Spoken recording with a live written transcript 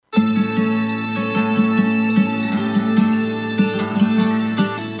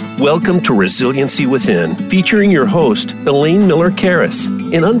Welcome to Resiliency Within, featuring your host, Elaine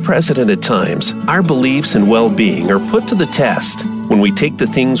Miller-Karras. In unprecedented times, our beliefs and well-being are put to the test. When we take the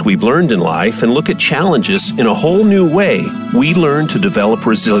things we've learned in life and look at challenges in a whole new way, we learn to develop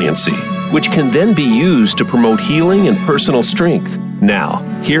resiliency, which can then be used to promote healing and personal strength. Now,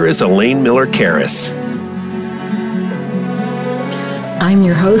 here is Elaine Miller-Karras. I'm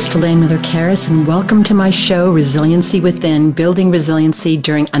your host, Elaine Miller-Karras, and welcome to my show, Resiliency Within, Building Resiliency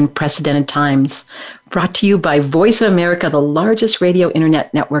During Unprecedented Times, brought to you by Voice of America, the largest radio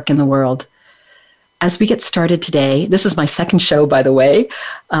internet network in the world. As we get started today, this is my second show, by the way,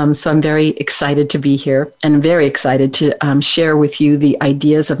 so I'm very excited to be here and very excited to share with you the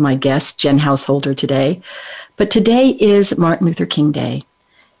ideas of my guest, Jen Householder, today. But today is Martin Luther King Day,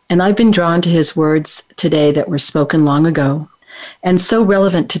 and I've been drawn to his words today that were spoken long ago and so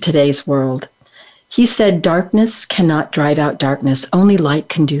relevant to today's world. He said, "Darkness cannot drive out darkness. Only light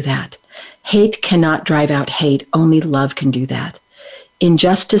can do that. Hate cannot drive out hate. Only love can do that.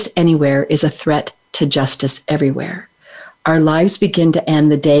 Injustice anywhere is a threat to justice everywhere. Our lives begin to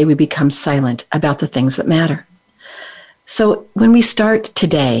end the day we become silent about the things that matter." So when we start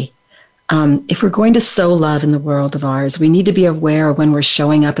today, if we're going to sow love in the world of ours, we need to be aware of when we're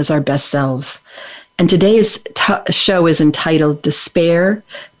showing up as our best selves. And today's show is entitled Despair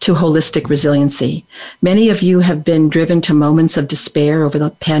to Holistic Resiliency. Many of you have been driven to moments of despair over the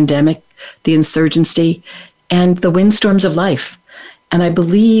pandemic, the insurgency, and the windstorms of life. And I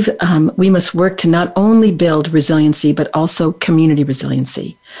believe we must work to not only build resiliency, but also community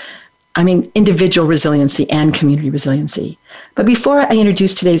resiliency. I mean, individual resiliency and community resiliency. But before I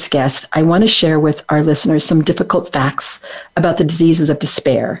introduce today's guest, I want to share with our listeners some difficult facts about the diseases of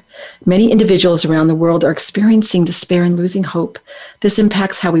despair. Many individuals around the world are experiencing despair and losing hope. This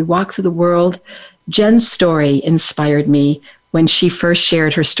impacts how we walk through the world. Jen's story inspired me when she first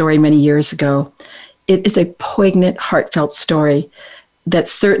shared her story many years ago. It is a poignant, heartfelt story that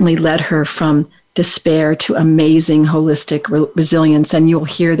certainly led her from despair to amazing holistic resilience, and you'll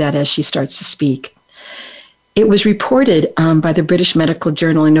hear that as she starts to speak. It was reported by the British Medical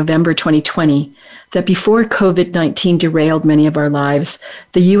Journal in November 2020 that before COVID-19 derailed many of our lives,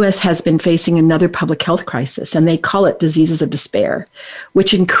 the U.S. has been facing another public health crisis, and they call it diseases of despair,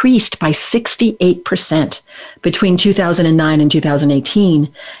 which increased by 68% between 2009 and 2018.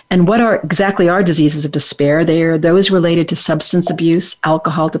 And what are exactly our diseases of despair? They are those related to substance abuse,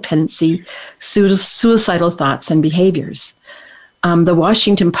 alcohol dependency, suicidal thoughts and behaviors. The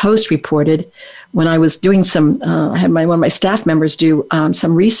Washington Post reported, when I was doing I had one of my staff members do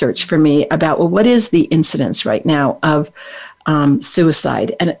some research for me about, well, what is the incidence right now of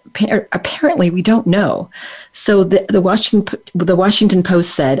suicide? And apparently we don't know. So the Washington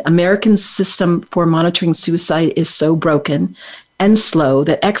Post said, American system for monitoring suicide is so broken and slow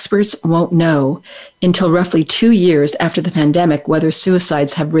that experts won't know until roughly 2 years after the pandemic whether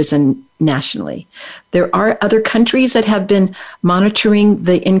suicides have risen nationally. There are other countries that have been monitoring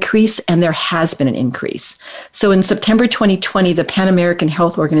the increase, and there has been an increase. So in September 2020, the Pan American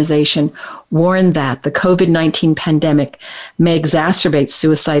Health Organization warned that the COVID-19 pandemic may exacerbate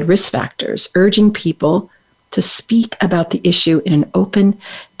suicide risk factors, urging people to speak about the issue in an open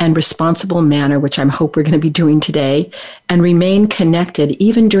and responsible manner, which I hope we're going to be doing today, and remain connected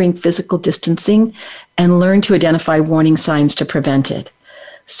even during physical distancing, and learn to identify warning signs to prevent it.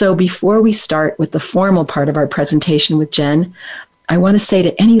 So before we start with the formal part of our presentation with Jen, I want to say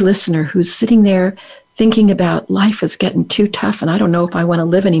to any listener who's sitting there thinking about life is getting too tough and I don't know if I want to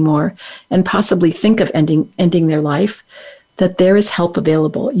live anymore, and possibly think of ending their life, that there is help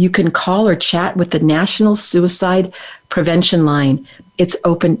available. You can call or chat with the National Suicide Prevention Line. It's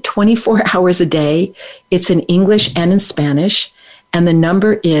open 24 hours a day. It's in English and in Spanish. And the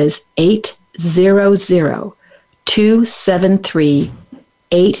number is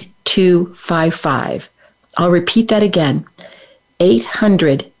 800-273-8255. I'll repeat that again,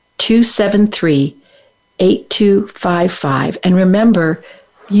 800-273-8255. And remember,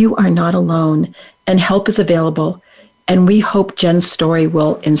 you are not alone, and help is available. And we hope Jen's story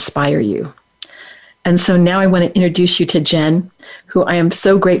will inspire you. And so now I want to introduce you to Jen, who I am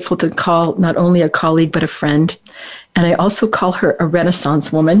so grateful to call not only a colleague, but a friend. And I also call her a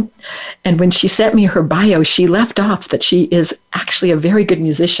Renaissance woman. And when she sent me her bio, she left off that she is actually a very good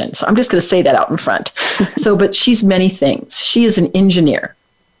musician. So I'm just going to say that out in front. But she's many things. She is an engineer.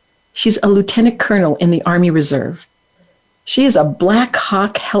 She's a lieutenant colonel in the Army Reserve. She is a Black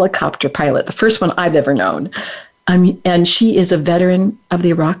Hawk helicopter pilot, the first one I've ever known. And she is a veteran of the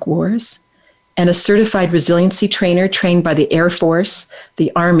Iraq Wars and a certified resiliency trainer trained by the Air Force,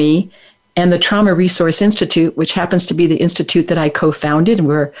 the Army, and the Trauma Resource Institute, which happens to be the institute that I co-founded and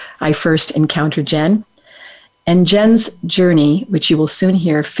where I first encountered Jen. And Jen's journey, which you will soon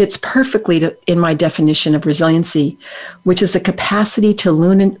hear, fits perfectly in my definition of resiliency, which is the capacity to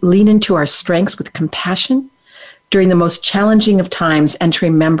lean into our strengths with compassion during the most challenging of times and to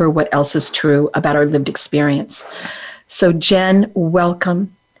remember what else is true about our lived experience. So Jen,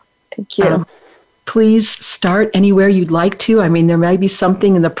 welcome. Thank you. Please start anywhere you'd like to. I mean, there may be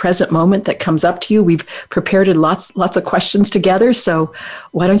something in the present moment that comes up to you. We've prepared lots of questions together. So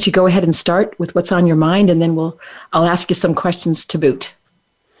why don't you go ahead and start with what's on your mind, and then I'll ask you some questions to boot.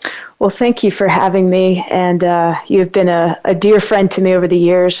 Well, thank you for having me. And you've been a dear friend to me over the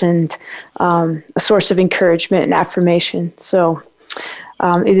years, and a source of encouragement and affirmation. So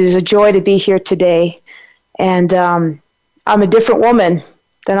it is a joy to be here today. And I'm a different woman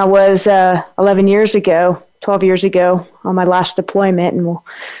than I was 11 years ago, 12 years ago on my last deployment. And we'll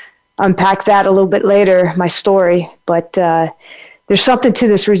unpack that a little bit later, my story. But there's something to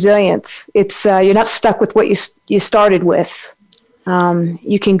this resilience. It's you're not stuck with what you started with.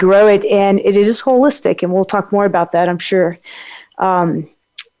 You can grow it, and it is holistic. And we'll talk more about that, I'm sure.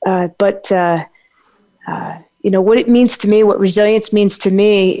 What it means to me, what resilience means to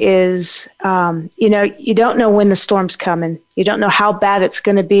me is, you don't know when the storm's coming. You don't know how bad it's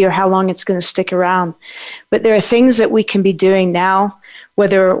going to be or how long it's going to stick around. But there are things that we can be doing now,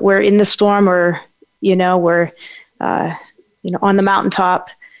 whether we're in the storm or, we're, on the mountaintop.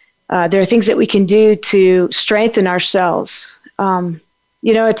 There are things that we can do to strengthen ourselves.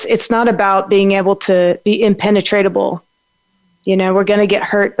 It's not about being able to be impenetrable. We're going to get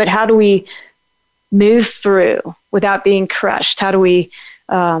hurt, but how do we move through without being crushed? How do we,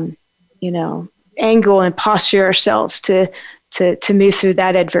 angle and posture ourselves to move through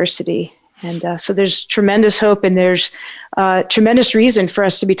that adversity? And so there's tremendous hope, and there's tremendous reason for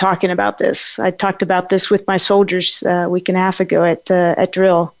us to be talking about this. I talked about this with my soldiers a week and a half ago at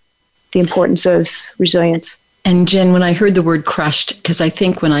drill, the importance of resilience. And Jen, when I heard the word crushed, because I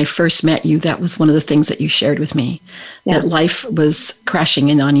think when I first met you, that was one of the things that you shared with me, that life was crashing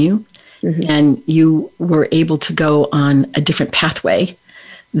in on you. Mm-hmm. And you were able to go on a different pathway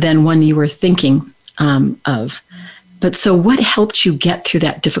than one you were thinking of. But so what helped you get through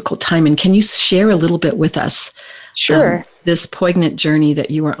that difficult time? And can you share a little bit with us? Sure. This poignant journey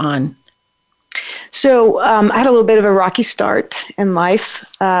that you were on? So I had a little bit of a rocky start in life.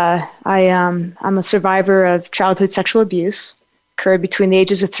 I'm a survivor of childhood sexual abuse, occurred between the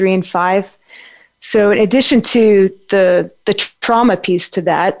ages of 3 and 5. So in addition to the trauma piece to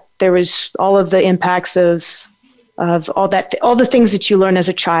that, there was all of the impacts of all that, all the things that you learn as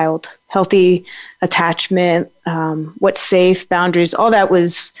a child, healthy attachment, what's safe, boundaries, all that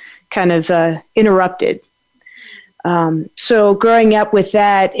was kind of interrupted. So growing up with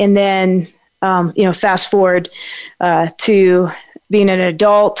that, and then, fast forward to being an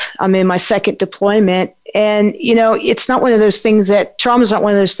adult, I'm in my second deployment. And, it's not one of those things trauma's not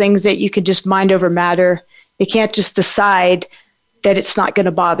one of those things that you could just mind over matter. You can't just decide that it's not going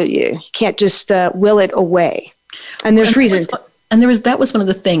to bother you. You can't just will it away. And there's reasons. That was one of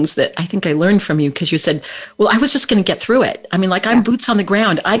the things that I think I learned from you, because you said, well, I was just going to get through it. I mean, I'm boots on the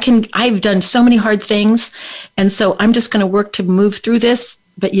ground. I've done so many hard things. And so I'm just going to work to move through this.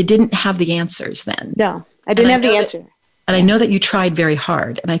 But you didn't have the answers then. No, I didn't have the answer. And I know that you tried very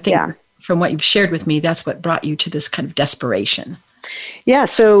hard. And I think from what you've shared with me, that's what brought you to this kind of desperation. Yeah.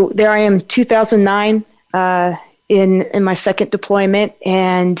 So there I am, 2009, in my second deployment,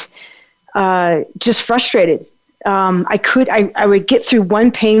 and just frustrated. I would get through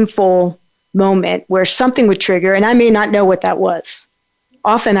one painful moment where something would trigger, and I may not know what that was.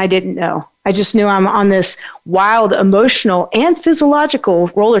 Often I didn't know. I just knew I'm on this wild emotional and physiological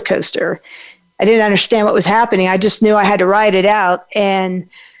roller coaster. I didn't understand what was happening. I just knew I had to ride it out. And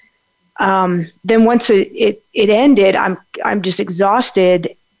then once it ended, I'm just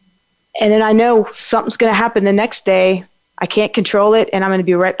exhausted. And then I know something's going to happen the next day. I can't control it, and I'm going to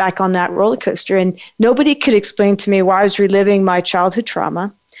be right back on that roller coaster. And nobody could explain to me why I was reliving my childhood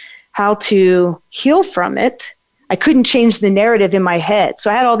trauma, how to heal from it. I couldn't change the narrative in my head.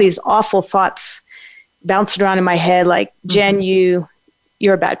 So I had all these awful thoughts bouncing around in my head, like, Jen, you're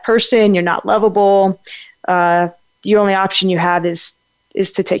a bad person. You're not lovable. The only option you have is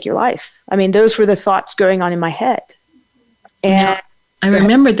to take your life. I mean, those were the thoughts going on in my head. And I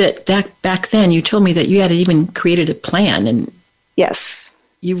remember that back then you told me that you had even created a plan, and yes,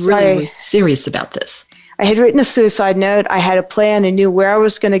 you really were serious about this. I had written a suicide note. I had a plan and knew where I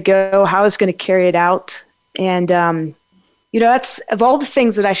was going to go, how I was going to carry it out. And, that's, of all the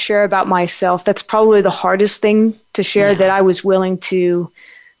things that I share about myself, that's probably the hardest thing to share, that I was willing to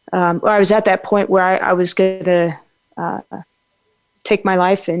or I was at that point where I was going to take my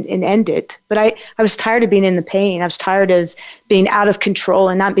life and end it. But I was tired of being in the pain. I was tired of being out of control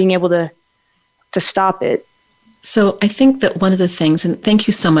and not being able to stop it. So I think that one of the things, and thank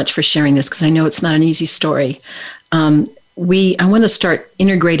you so much for sharing this, because I know it's not an easy story. I want to start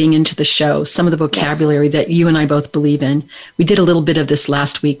integrating into the show some of the vocabulary that you and I both believe in. We did a little bit of this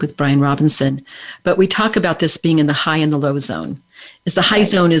last week with Brian Robinson, but we talk about this being in the high and the low zone. Is the high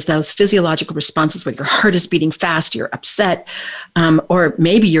zone is those physiological responses where your heart is beating fast, you're upset, or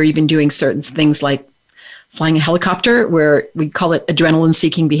maybe you're even doing certain things like flying a helicopter, where we call it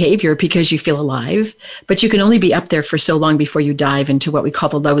adrenaline-seeking behavior because you feel alive. But you can only be up there for so long before you dive into what we call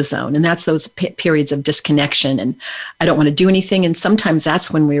the low zone. And that's those periods of disconnection and I don't want to do anything. And sometimes that's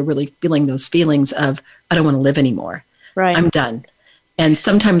when we're really feeling those feelings of, I don't want to live anymore. Right. I'm done. And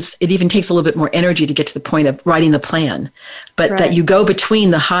sometimes it even takes a little bit more energy to get to the point of writing the plan. But that you go between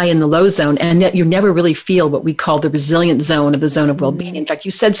the high and the low zone, and yet you never really feel what we call the resilient zone or the zone of well-being. In fact,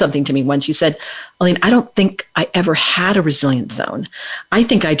 you said something to me once. You said, Elaine, I don't think I ever had a resilient zone. I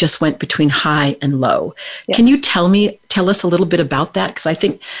think I just went between high and low. Yes. Can you tell us a little bit about that? Because I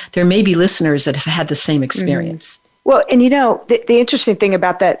think there may be listeners that have had the same experience. Well, and the interesting thing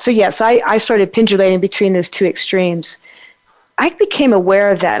about that, so yes, I started pendulating between those two extremes. I became aware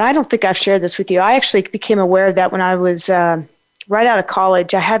of that. I don't think I've shared this with you. I actually became aware of that when I was right out of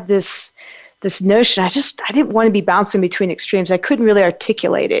college. I had this notion. I didn't want to be bouncing between extremes. I couldn't really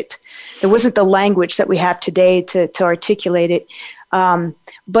articulate it. There wasn't the language that we have today to articulate it.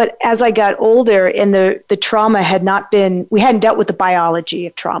 But as I got older and the trauma we hadn't dealt with the biology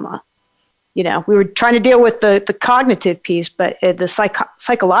of trauma. We were trying to deal with the cognitive piece, but the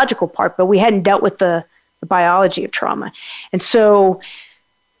psychological part, but we hadn't dealt with the biology of trauma. And so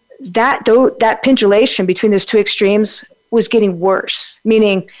that pendulation between those two extremes was getting worse,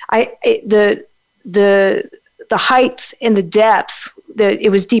 meaning the height and the depth,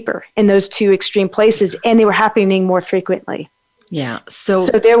 it was deeper in those two extreme places, and they were happening more frequently. Yeah. So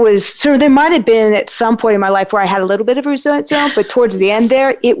there might have been at some point in my life where I had a little bit of a resilient zone, but towards the end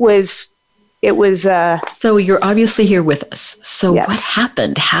there, it was. So you're obviously here with us. So yes. What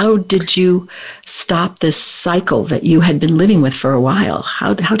happened? How did you stop this cycle that you had been living with for a while?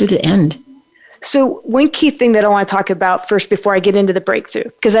 How did it end? So one key thing that I want to talk about first before I get into the breakthrough,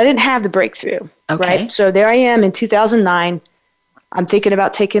 because I didn't have the breakthrough, right? So there I am in 2009. I'm thinking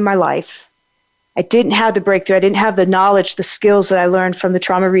about taking my life. I didn't have the breakthrough. I didn't have the knowledge, the skills that I learned from the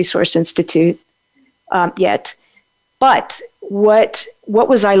Trauma Resource Institute yet. But what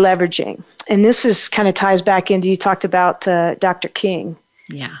was I leveraging? And this is kind of ties back into, you talked about Dr. King.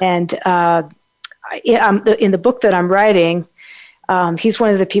 Yeah. And in the book that I'm writing, he's one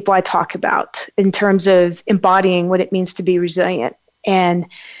of the people I talk about in terms of embodying what it means to be resilient. And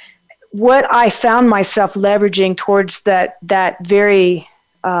what I found myself leveraging towards that very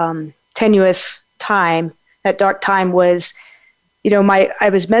tenuous time, that dark time, was, I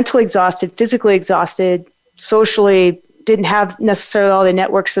was mentally exhausted, physically exhausted, socially didn't have necessarily all the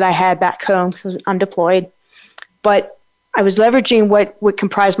networks that I had back home because I'm deployed. But I was leveraging what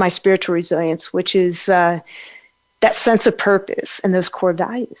comprised my spiritual resilience, which is that sense of purpose and those core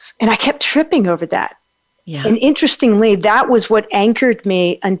values. And I kept tripping over that. Yeah. And interestingly, that was what anchored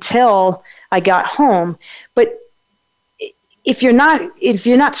me until I got home. But if you're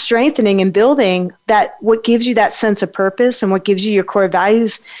not strengthening and building that, what gives you that sense of purpose and what gives you your core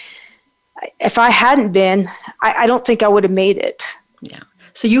values, if I hadn't been, I don't think I would have made it. Yeah.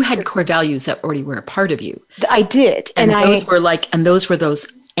 So you had core values that already were a part of you. I did. And those were those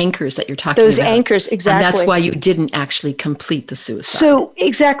anchors that you're talking about. Those anchors, exactly. And that's why you didn't actually complete the suicide. So,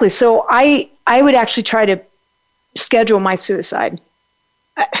 exactly. So I would actually try to schedule my suicide.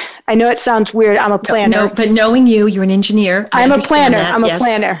 I know it sounds weird. I'm a planner. No, but knowing you're an engineer. I'm a planner. I'm a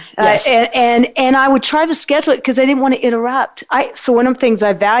planner. Yes. And I would try to schedule it because I didn't want to interrupt. So one of the things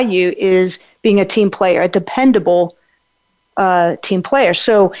I value is being a team player, a dependable team player.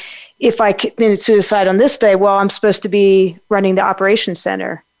 So if I committed suicide on this day, well, I'm supposed to be running the operations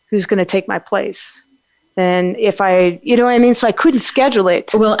center. Who's going to take my place? And if you know what I mean? So I couldn't schedule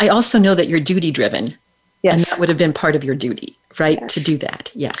it. Well, I also know that you're duty driven. Yes. And that would have been part of your duty, right? Yes. To do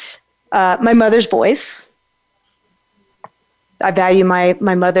that. Yes. My mother's voice. I value my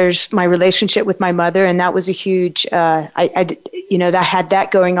relationship with my mother. And that was a huge, I had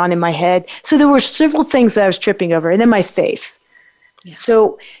that going on in my head. So there were several things that I was tripping over. And then my faith. Yeah.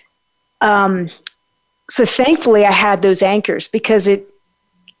 So thankfully I had those anchors because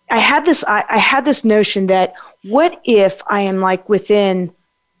I had this notion that what if I am like within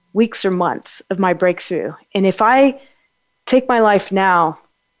weeks or months of my breakthrough, and if I take my life now,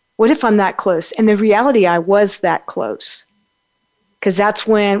 what if I'm that close? And the reality, I was that close. Because that's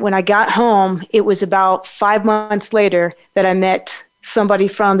when I got home, it was about 5 months later that I met somebody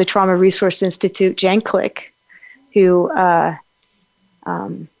from the Trauma Resource Institute, Jan Click, who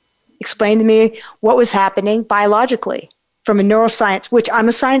explained to me what was happening biologically from a neuroscience, which I'm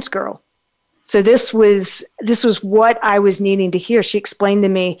a science girl. So this was what I was needing to hear. She explained to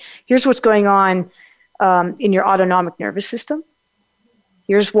me, here's what's going on in your autonomic nervous system.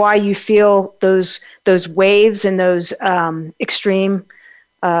 Here's why you feel those waves and those extreme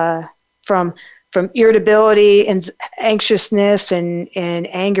from irritability and anxiousness and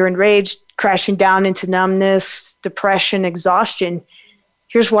anger and rage crashing down into numbness, depression, exhaustion.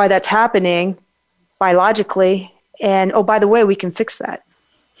 Here's why that's happening biologically. And oh, by the way, we can fix that.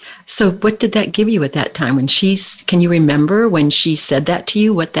 So what did that give you at that time? Can you remember when she said that to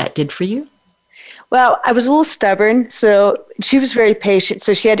you, what that did for you? Well, I was a little stubborn, so she was very patient.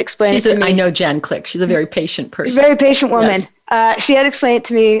 So she had explained it to me. I know Jan Click. She's a very patient person. She's a very patient woman. Yes. She had explained it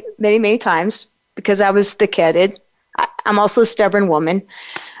to me many, many times because I was thick-headed. I'm also a stubborn woman.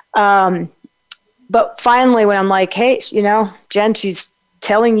 But finally, when I'm like, hey, Jen, she's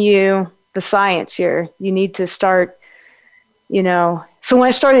telling you the science here. You need to start, So when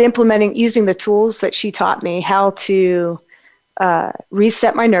I started using the tools that she taught me, how to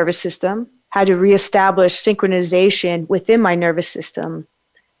reset my nervous system, how to reestablish synchronization within my nervous system.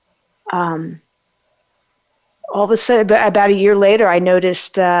 All of a sudden, about a year later, I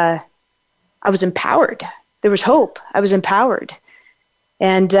noticed I was empowered. There was hope. I was empowered.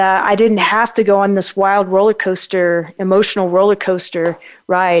 And I didn't have to go on this wild emotional roller coaster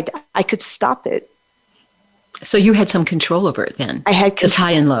ride. I could stop it. So you had some control over it then? I had control. It's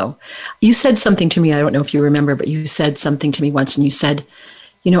high and low. You said something to me, I don't know if you remember, but you said something to me once and you said,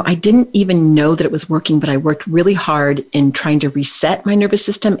 I didn't even know that it was working, but I worked really hard in trying to reset my nervous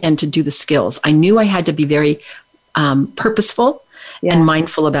system and to do the skills. I knew I had to be very purposeful and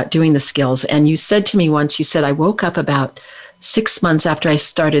mindful about doing the skills. And you said to me once, I woke up about 6 months after I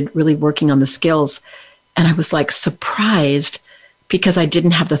started really working on the skills, and I was like surprised because I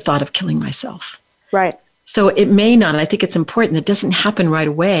didn't have the thought of killing myself. Right. So it may not, and I think it's important, that doesn't happen right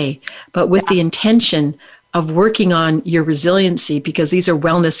away, but with the intention of working on your resiliency, because these are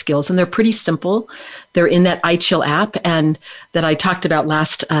wellness skills and they're pretty simple. They're in that iChill app and that I talked about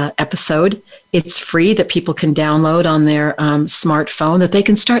last episode. It's free, that people can download on their smartphone, that they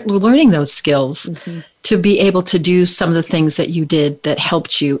can start learning those skills to be able to do some of the things that you did that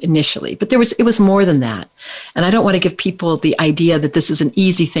helped you initially. But it was more than that. And I don't want to give people the idea that this is an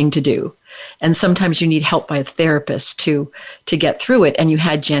easy thing to do. And sometimes you need help by a therapist to get through it. And you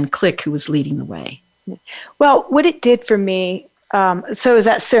had Jan Click who was leading the way. Well, what it did for me, so it was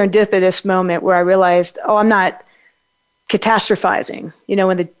that serendipitous moment where I realized, I'm not catastrophizing.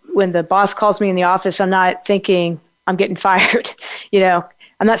 When the boss calls me in the office, I'm not thinking I'm getting fired.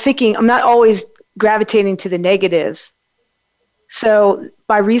 I'm not always gravitating to the negative. So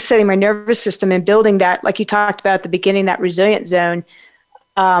by resetting my nervous system and building that, like you talked about at the beginning, that resilient zone,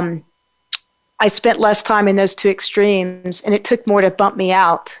 I spent less time in those two extremes, and it took more to bump me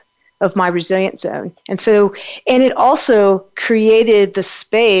out of my resilient zone. And it also created the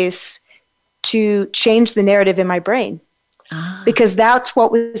space to change the narrative in my brain, because that's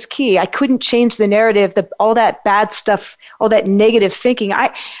what was key. I couldn't change the narrative, all that bad stuff, all that negative thinking.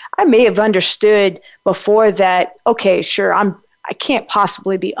 I may have understood before that, okay, sure, I can't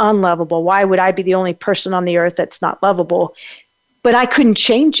possibly be unlovable. Why would I be the only person on the earth that's not lovable? But I couldn't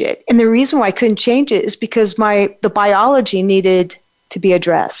change it. And the reason why I couldn't change it is because the biology needed to be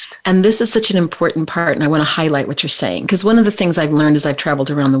addressed. And this is such an important part, and I want to highlight what you're saying, because one of the things I've learned as I've traveled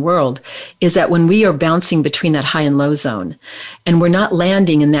around the world is that when we are bouncing between that high and low zone, and we're not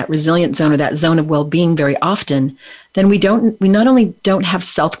landing in that resilient zone or that zone of well-being very often, then we not only don't have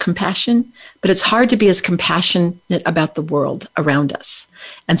self-compassion, but it's hard to be as compassionate about the world around us.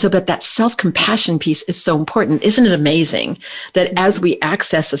 And so that self-compassion piece is so important. Isn't it amazing that as we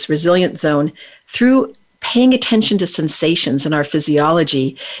access this resilient zone through paying attention to sensations in our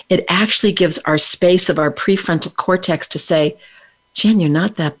physiology, it actually gives our space of our prefrontal cortex to say, Jen, you're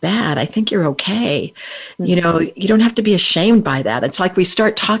not that bad. I think you're okay. You don't have to be ashamed by that. It's like we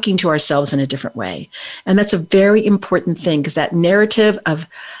start talking to ourselves in a different way. And that's a very important thing, because that narrative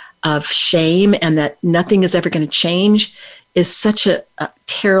of shame and that nothing is ever going to change is such a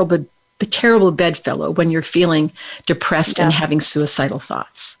terrible bedfellow when you're feeling depressed and having suicidal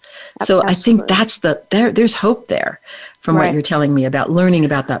thoughts. So I think that's there's hope there from what you're telling me about learning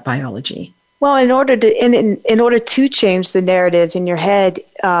about that biology. Well, in order to change the narrative in your head,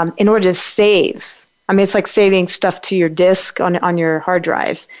 in order to save, I mean, it's like saving stuff to your disk on your hard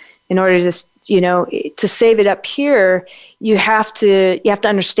drive. In order to save it up here, you have to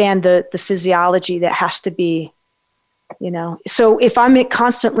understand the physiology that has to be, So if I'm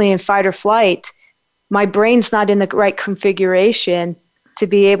constantly in fight or flight, my brain's not in the right configuration to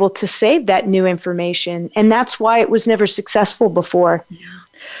be able to save that new information. And that's why it was never successful before. Yeah.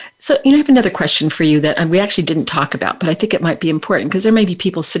 So, I have another question for you that we actually didn't talk about, but I think it might be important because there may be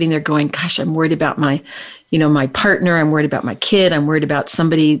people sitting there going, gosh, I'm worried about my partner. I'm worried about my kid. I'm worried about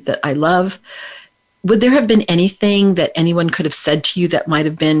somebody that I love. Would there have been anything that anyone could have said to you that might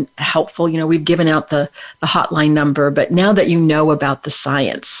have been helpful? We've given out the hotline number, but now that you know about the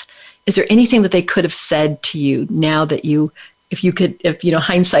science, is there anything that they could have said to you now that if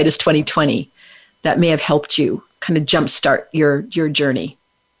hindsight is 2020, that may have helped you kind of jumpstart your journey?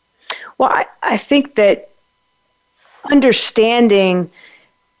 Well, I think that understanding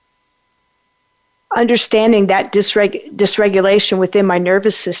that dysregulation within my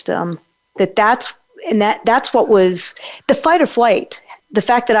nervous system, that's what was the fight or flight. The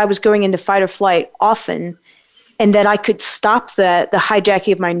fact that I was going into fight or flight often, and that I could stop the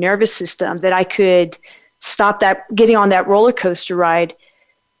hijacking of my nervous system, that I could stop that getting on that roller coaster ride.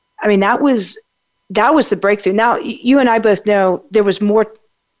 I mean, that was the breakthrough. Now, you and I both know there was more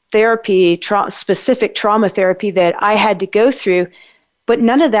therapy, specific trauma therapy that I had to go through, but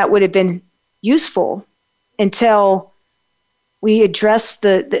none of that would have been useful until we addressed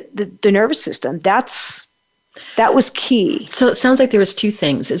the nervous system. That was key. So it sounds like there was two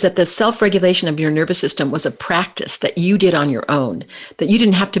things, is that the self-regulation of your nervous system was a practice that you did on your own, that you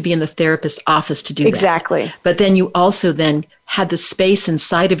didn't have to be in the therapist's office to do exactly. that. But then you also then had the space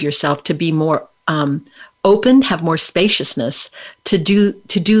inside of yourself to be more open, have more spaciousness to do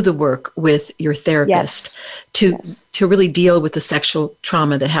the work with your therapist, yes. to really deal with the sexual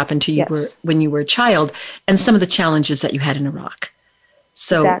trauma that happened to you when you were a child and some of the challenges that you had in Iraq.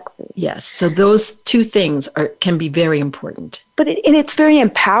 So exactly. Yes, so those two things can be very important. But it's very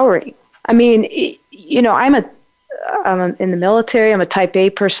empowering. I mean, I'm in the military. I'm a Type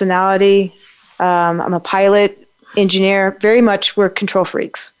A personality. I'm a pilot, engineer. Very much we're control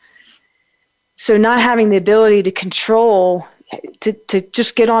freaks. So not having the ability to control, to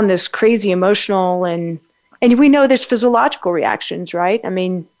just get on this crazy emotional and we know there's physiological reactions, right? I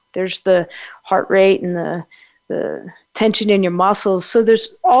mean, there's the heart rate and the tension in your muscles. So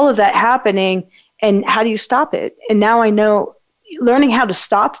there's all of that happening, and how do you stop it? And now I know, learning how to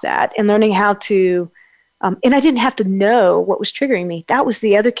stop that and learning how to, and I didn't have to know what was triggering me. That was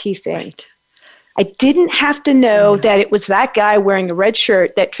the other key thing. Right. I didn't have to know that it was that guy wearing a red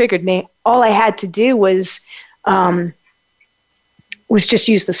shirt that triggered me. All I had to do was just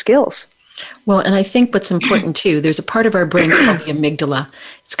use the skills. Well, and I think what's important too, there's a part of our brain called the amygdala.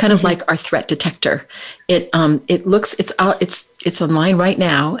 It's kind of like our threat detector. It's online right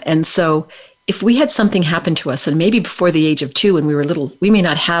now. And so if we had something happen to us, and maybe before the age of 2 when we were little, we may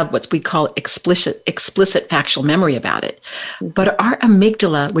not have what we call explicit factual memory about it. But our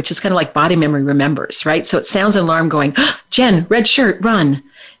amygdala, which is kind of like body memory, remembers, right? So it sounds an alarm going, Jen, red shirt, run.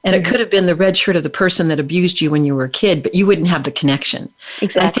 And it could have been the red shirt of the person that abused you when you were a kid, but you wouldn't have the connection.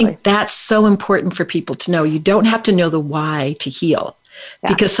 Exactly. And I think that's so important for people to know. You don't have to know the why to heal,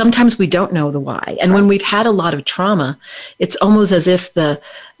 because sometimes we don't know the why. And when we've had a lot of trauma, it's almost as if the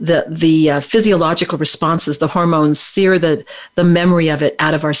physiological responses, the hormones, sear the memory of it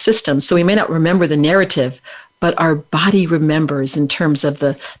out of our system. So we may not remember the narrative, but our body remembers in terms of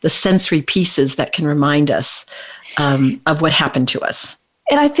the sensory pieces that can remind us of what happened to us.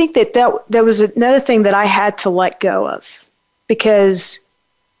 And I think that was another thing that I had to let go of, because,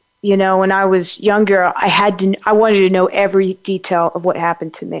 when I was younger, I wanted to know every detail of what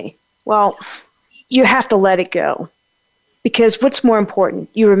happened to me. Well, you have to let it go, because what's more important?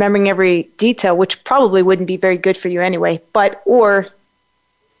 You remembering every detail, which probably wouldn't be very good for you anyway, or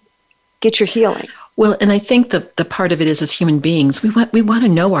get your healing. Well, and I think the part of it is, as human beings, we want to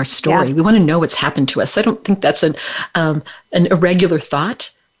know our story. Yeah. We want to know what's happened to us. So I don't think that's an irregular thought,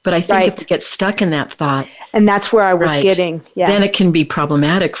 but I think if we get stuck in that thought, and that's where I was getting, then it can be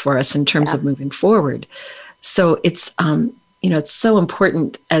problematic for us in terms of moving forward. So it's it's so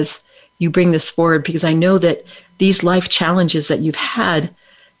important as you bring this forward, because I know that these life challenges that you've had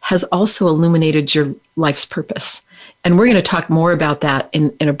has also illuminated your life's purpose. And we're going to talk more about that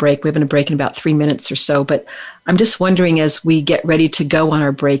in a break. We're having a break in about 3 minutes or so. But I'm just wondering, as we get ready to go on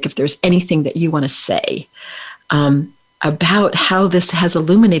our break, if there's anything that you want to say about how this has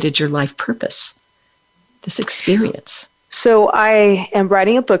illuminated your life purpose, this experience. So I am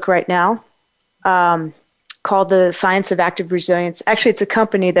writing a book right now called The Science of Active Resilience. Actually, it's a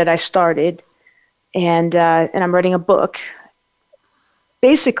company that I started and I'm writing a book.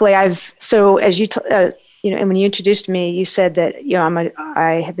 Basically, and when you introduced me, you said that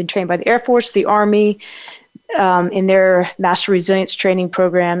I have been trained by the Air Force, the Army, in their master resilience training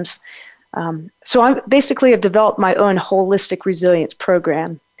programs. So I basically have developed my own holistic resilience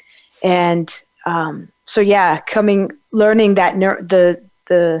program, and learning that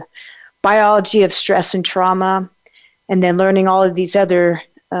the biology of stress and trauma, and then learning all of these other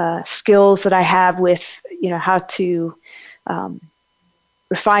skills that I have with how to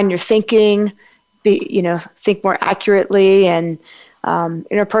refine your thinking, think more accurately, and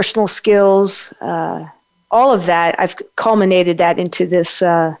interpersonal skills. All of that, I've culminated that into this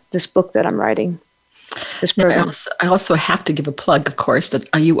book that I'm writing. This program. I also have to give a plug, of course, that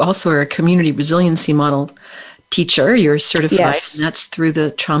you also are a community resiliency model teacher. You're certified, yes. And that's through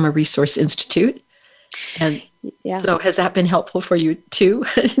the Trauma Resource Institute. And so has that been helpful for you too?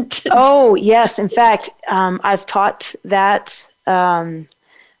 Oh, yes. In fact, I've taught that.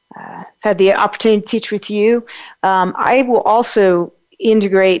 Had the opportunity to teach with you. I will also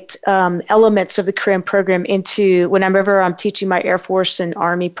integrate elements of the CRIM program into whenever I'm teaching my Air Force and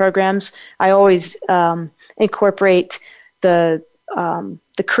Army programs. I always incorporate the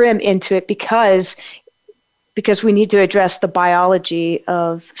CRIM into it because we need to address the biology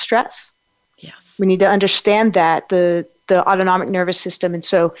of stress. Yes, we need to understand that the autonomic nervous system, and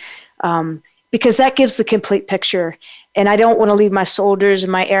so because that gives the complete picture. And I don't want to leave my soldiers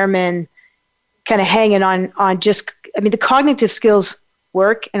and my airmen kind of hanging on just. I mean, the cognitive skills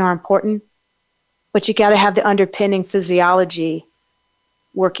work and are important, but you got to have the underpinning physiology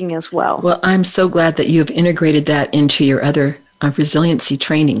working as well. Well, I'm so glad that you have integrated that into your other resiliency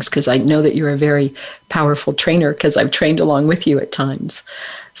trainings, because I know that you're a very powerful trainer, because I've trained along with you at times.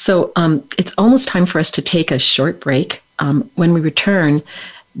 So it's almost time for us to take a short break. When we return,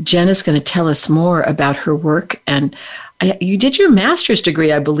 Jen is going to tell us more about her work. And you did your master's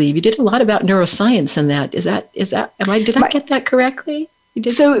degree, I believe. You did a lot about neuroscience in that. Did I get that correctly?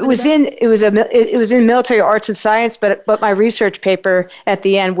 So it was in military arts and science, but my research paper at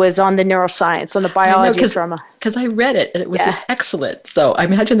the end was on the neuroscience, on the biology of trauma. Because I read it and it was excellent. So I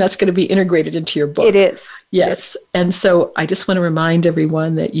imagine that's going to be integrated into your book. It is. Yes. And so I just want to remind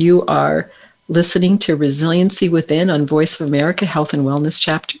everyone that you are listening to Resiliency Within on Voice of America Health and Wellness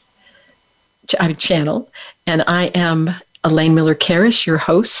channel. And I am Elaine Miller-Karras, your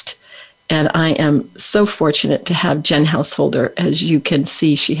host. And I am so fortunate to have Jen Householder. As you can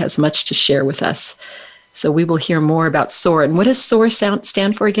see, she has much to share with us. So we will hear more about SOAR. And what does SOAR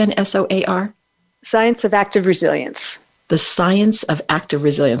stand for again? SOAR? Science of Active Resilience. The Science of Active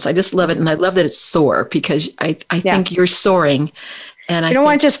Resilience. I just love it. And I love that it's SOAR, because I think you're soaring. And I don't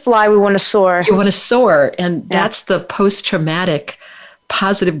want to just fly, we want to soar. You want to soar. And that's the post-traumatic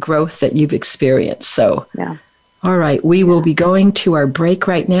positive growth that you've experienced. So, all right, we will be going to our break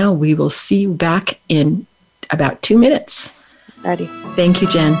right now. We will see you back in about 2 minutes. Ready. Thank you,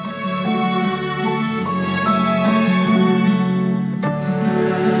 Jen.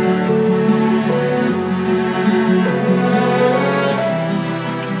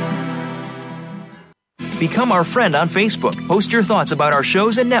 Become our friend on Facebook. Post your thoughts about our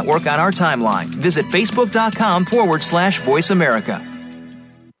shows and network on our timeline. Visit facebook.com/Voice America.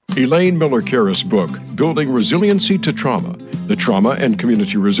 Elaine Miller-Karras' book, Building Resiliency to Trauma, The Trauma and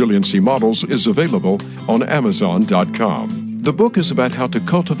Community Resiliency Models, is available on Amazon.com. The book is about how to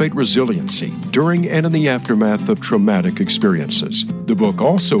cultivate resiliency during and in the aftermath of traumatic experiences. The book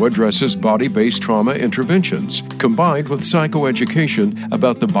also addresses body-based trauma interventions, combined with psychoeducation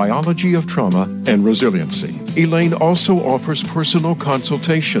about the biology of trauma and resiliency. Elaine also offers personal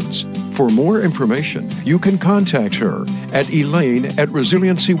consultations. For more information, you can contact her at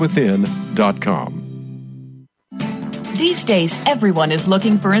elaine@resiliencywithin.com. These days, everyone is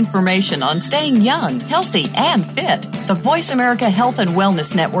looking for information on staying young, healthy, and fit. The Voice America Health and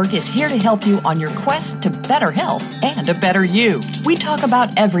Wellness Network is here to help you on your quest to better health and a better you. We talk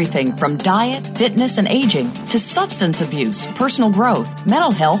about everything from diet, fitness, and aging to substance abuse, personal growth,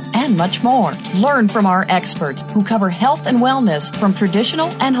 mental health, and much more. Learn from our experts who cover health and wellness from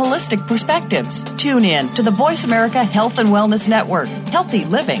traditional and holistic perspectives. Tune in to the Voice America Health and Wellness Network. Healthy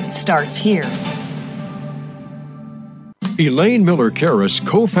living starts here. Elaine Miller-Karras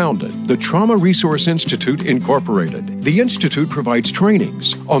co-founded the Trauma Resource Institute, Incorporated. The Institute provides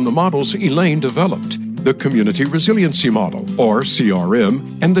trainings on the models Elaine developed, the Community Resiliency Model, or CRM,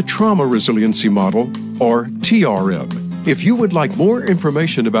 and the Trauma Resiliency Model, or TRM. If you would like more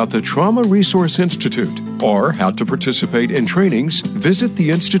information about the Trauma Resource Institute or how to participate in trainings, visit the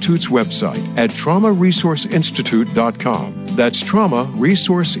Institute's website at traumaresourceinstitute.com. That's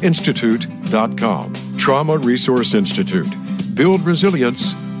TraumaResourceInstitute.com. Trauma Resource Institute. Build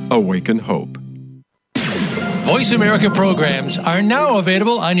resilience, awaken hope. Voice America programs are now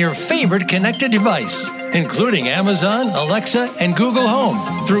available on your favorite connected device, including Amazon, Alexa, and Google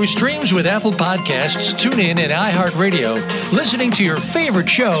Home. Through streams with Apple Podcasts, TuneIn, and iHeartRadio, listening to your favorite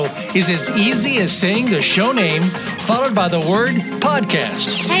show is as easy as saying the show name followed by the word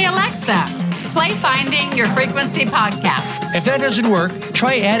podcast. Hey, Alexa, play Finding Your Frequency podcast. If that doesn't work,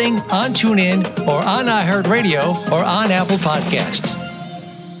 try adding on TuneIn or on iHeartRadio or on Apple Podcasts.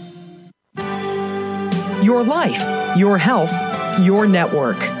 Your life, your health, your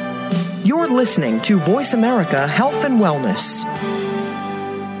network. You're listening to Voice America Health and Wellness.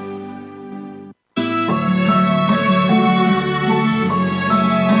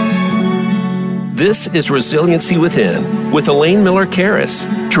 This is Resiliency Within with Elaine Miller-Karras.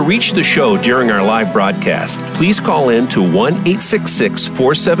 To reach the show during our live broadcast, please call in to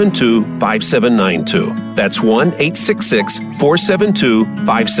 1-866-472-5792. That's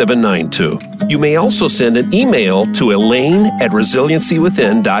 1-866-472-5792. You may also send an email to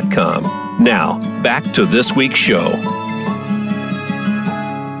elaine@resiliencywithin.com. Now, back to this week's show.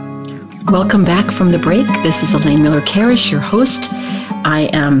 Welcome back from the break. This is Elaine Miller-Karras, your host. I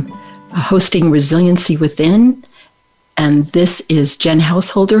am hosting Resiliency Within, and this is Jen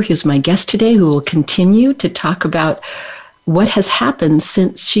Householder, who's my guest today, who will continue to talk about what has happened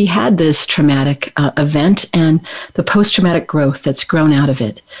since she had this traumatic event and the post-traumatic growth that's grown out of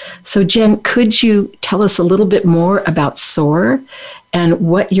it. So Jen, could you tell us a little bit more about SOAR and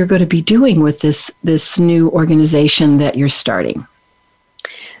what you're going to be doing with this new organization that you're starting?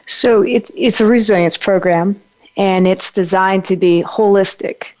 So it's a resilience program, and it's designed to be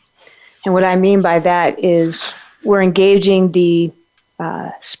holistic. And what I mean by that is we're engaging the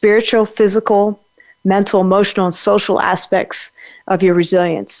spiritual, physical, mental, emotional, and social aspects of your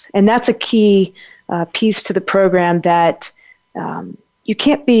resilience. And that's a key piece to the program that you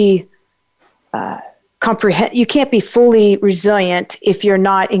can't be you can't be fully resilient if you're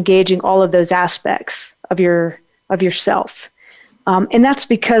not engaging all of those aspects of yourself. And that's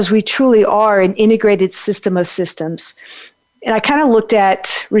because we truly are an integrated system of systems. And I kind of looked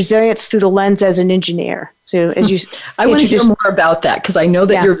at resilience through the lens as an engineer. So as you, I want to hear more about that, because I know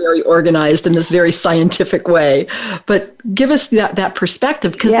that you're very organized in this very scientific way. But give us that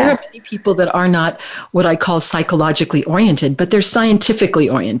perspective, because there are many people that are not what I call psychologically oriented, but they're scientifically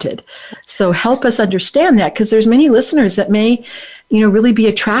oriented. So help us understand that, because there's many listeners that may, really be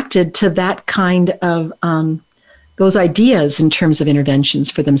attracted to that kind of those ideas in terms of interventions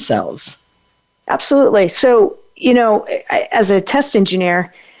for themselves. Absolutely. So, as a test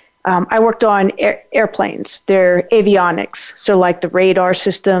engineer, I worked on airplanes. They're avionics. So like the radar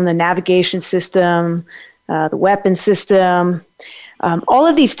system, the navigation system, the weapon system, all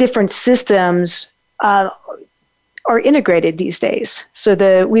of these different systems are integrated these days.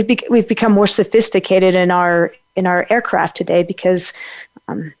 So we've become more sophisticated in our aircraft today because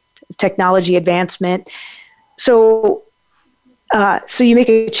technology advancement. So you make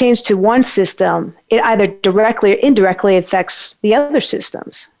a change to one system, it either directly or indirectly affects the other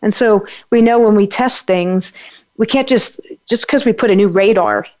systems. And so we know when we test things, we can't just because we put a new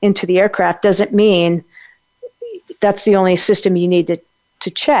radar into the aircraft doesn't mean that's the only system you need to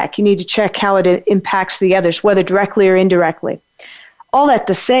check. You need to check how it impacts the others, whether directly or indirectly. All that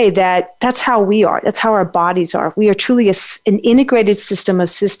to say that that's how we are. That's how our bodies are. We are truly an integrated system of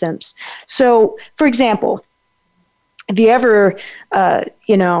systems. So, for example, have you ever,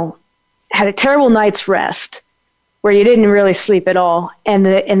 had a terrible night's rest where you didn't really sleep at all, and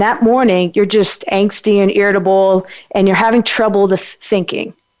that morning you're just angsty and irritable, and you're having trouble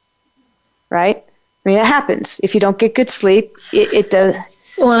thinking, right? I mean, it happens. If you don't get good sleep, it does.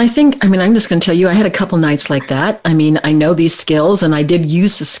 Well, and I'm just going to tell you, I had a couple nights like that. I mean, I know these skills, and I did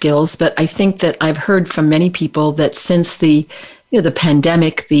use the skills, but I think that I've heard from many people that since the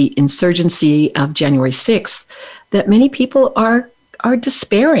pandemic, the insurgency of January 6th, that many people are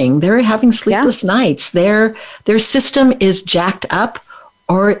despairing. They're having sleepless nights. Their system is jacked up,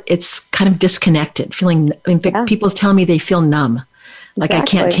 or it's kind of disconnected. People tell me they feel numb, like I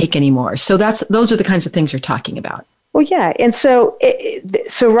can't take anymore. So those are the kinds of things you're talking about. Well, yeah, and so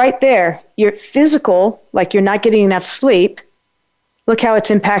right there, your physical, like you're not getting enough sleep. Look how it's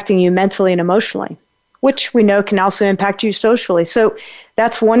impacting you mentally and emotionally, which we know can also impact you socially. So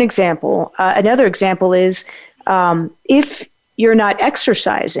that's one example. Another example is if you're not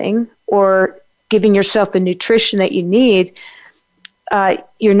exercising or giving yourself the nutrition that you need,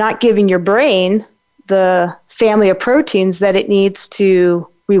 you're not giving your brain the family of proteins that it needs to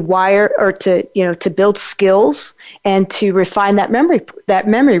rewire or to build skills and to refine that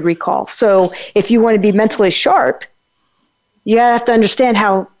memory recall. So if you want to be mentally sharp, you have to understand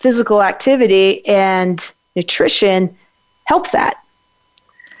how physical activity and nutrition help that.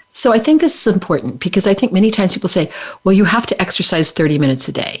 So I think this is important because I think many times people say, well, you have to exercise 30 minutes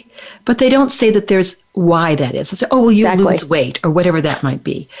a day. But they don't say that there's why that is. They say, oh, well, you lose weight or whatever that might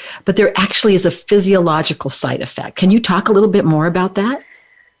be. But there actually is a physiological side effect. Can you talk a little bit more about that?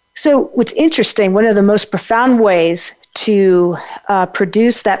 So what's interesting, one of the most profound ways to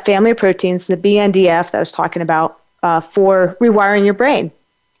produce that family of proteins, the BNDF that I was talking about, for rewiring your brain.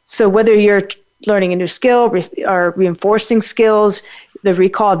 So whether you're learning a new skill or reinforcing skills, the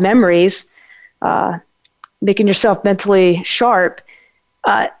recall of memories, making yourself mentally sharp,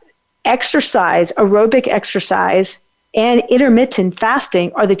 exercise, aerobic exercise, and intermittent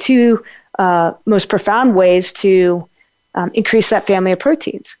fasting are the two most profound ways to increase that family of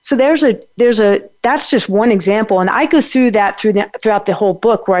proteins. So that's just one example, and I go through that throughout the whole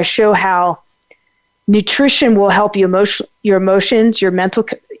book, where I show how nutrition will help your emotions, your mental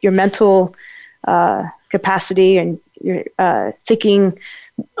capacity, and your thinking,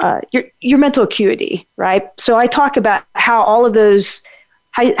 your mental acuity, right? So I talk about how all of those,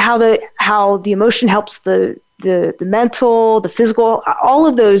 how the emotion helps the mental, the physical, all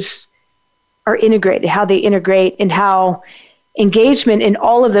of those are integrated, how they integrate, and how engagement in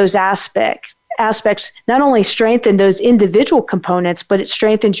all of those aspects not only strengthen those individual components, but it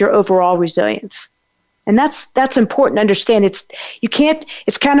strengthens your overall resilience. And that's important to understand. It's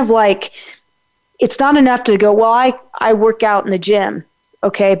kind of like, it's not enough to go, well, I work out in the gym.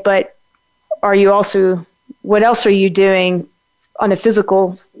 Okay. But what else are you doing on a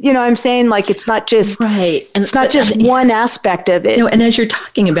physical, you know what I'm saying? Like, it's not just, right. And it's not just one aspect of it. And as you're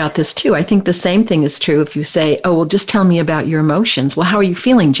talking about this too, I think the same thing is true if you say, oh, well, just tell me about your emotions. Well, how are you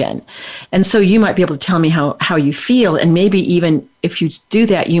feeling, Jen? And so you might be able to tell me how you feel. And maybe even if you do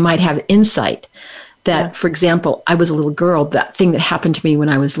that, you might have insight that, for example, I was a little girl. That thing that happened to me when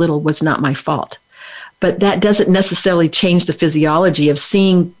I was little was not my fault. But that doesn't necessarily change the physiology of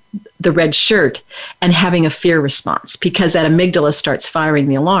seeing the red shirt and having a fear response, because that amygdala starts firing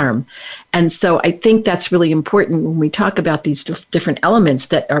the alarm. And so I think that's really important when we talk about these different elements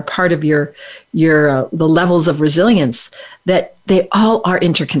that are part of the levels of resilience, that they all are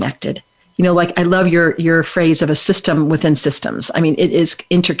interconnected. You know, like I love your phrase of a system within systems. I mean, it is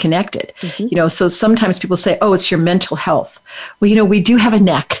interconnected. Mm-hmm. You know, so sometimes people say, "Oh, it's your mental health." Well, you know, we do have a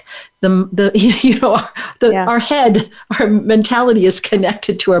neck. Our head, our mentality is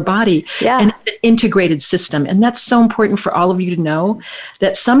connected to our body, and an integrated system. And that's so important for all of you to know,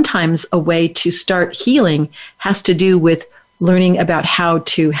 that sometimes a way to start healing has to do with learning about how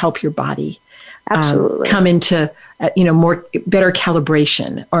to help your body come into better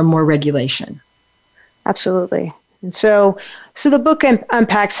calibration or more regulation. Absolutely. And so the book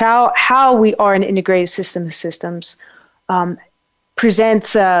unpacks how we are an integrated system of systems,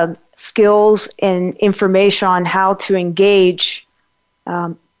 presents skills and information on how to engage,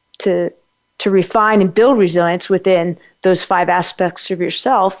 to refine and build resilience within those 5 aspects of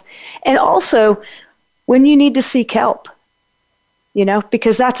yourself, and also when you need to seek help. You know,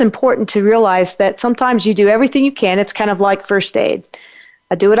 because that's important to realize that sometimes you do everything you can. It's kind of like first aid.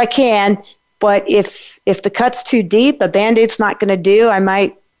 I do what I can, but if the cut's too deep, a Band-Aid's not going to do.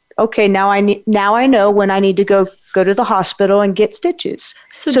 Now I know when I need to go to the hospital and get stitches.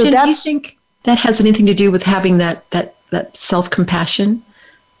 So Jen, do you think that has anything to do with having that self-compassion,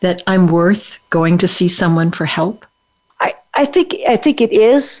 that I'm worth going to see someone for help? I think it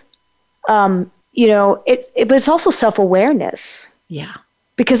is. But it's also self-awareness. Yeah.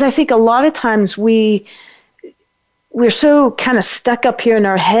 Because I think a lot of times we're so kind of stuck up here in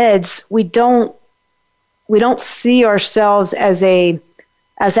our heads, we don't see ourselves as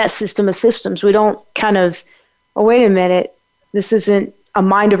that system of systems. We don't kind of, oh, wait a minute, this isn't a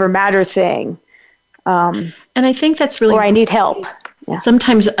mind over matter thing. And I think that's really, or I need help. Yeah.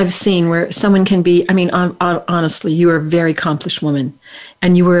 Sometimes I've seen where someone can be, honestly, you are a very accomplished woman,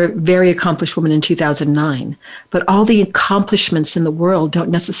 and you were a very accomplished woman in 2009, but all the accomplishments in the world don't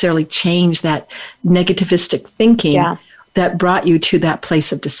necessarily change that negativistic thinking that brought you to that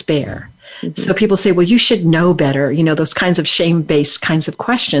place of despair. Mm-hmm. So people say, well, you should know better, those kinds of shame-based kinds of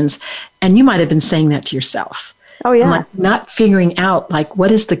questions, and you might have been saying that to yourself. Oh, yeah. Like not figuring out, like, what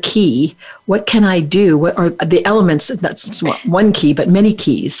is the key? What can I do? What are the elements? That's one key, but many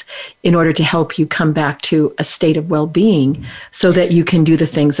keys in order to help you come back to a state of well-being so that you can do the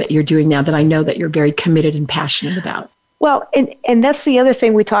things that you're doing now that I know that you're very committed and passionate about. Well, and that's the other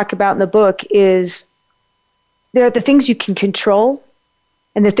thing we talk about in the book is there are the things you can control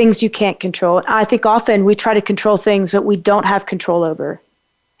and the things you can't control. I think often we try to control things that we don't have control over,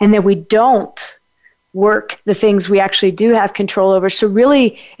 and that we don't work the things we actually do have control over. So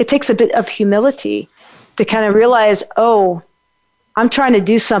really, it takes a bit of humility to kind of realize, oh, I'm trying to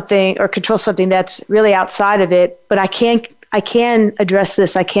do something or control something that's really outside of it, but I can address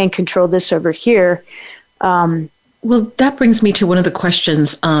this. I can control this over here. Well, that brings me to one of the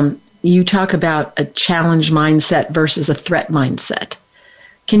questions. You talk about a challenge mindset versus a threat mindset.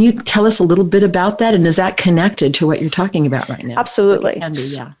 Can you tell us a little bit about that? And is that connected to what you're talking about right now? Absolutely. Like it can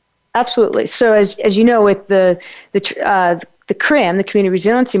be, yeah. Absolutely. So as you know, with the CRIM, the community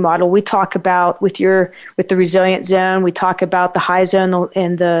resiliency model, we talk about with the resilient zone, we talk about the high zone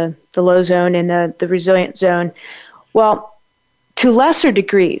and the low zone and the resilient zone. Well, to lesser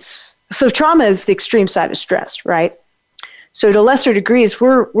degrees, so trauma is the extreme side of stress, right? So to lesser degrees,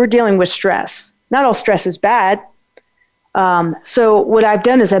 we're dealing with stress. Not all stress is bad. So what I've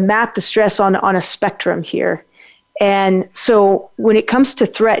done is I mapped the stress on a spectrum here. And so when it comes to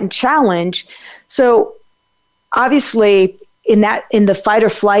threat and challenge, so obviously in the fight or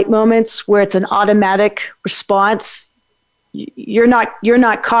flight moments where it's an automatic response, you're not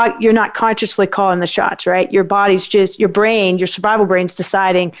consciously calling the shots, right? Your body's just, your survival brain's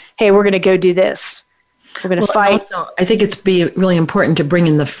deciding, hey, we're going to go do this. We're going to fight. Also, I think it's really important to bring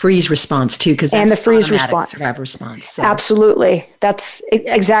in the freeze response too, because that's the freeze response, survival response. So. Absolutely, that's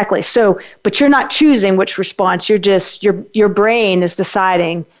exactly. So, but you're not choosing which response. You're just your brain is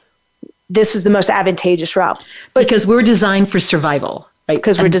deciding this is the most advantageous route. But because we're designed for survival, right?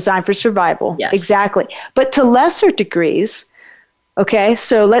 Because we're designed for survival. Yes, exactly. But to lesser degrees, okay.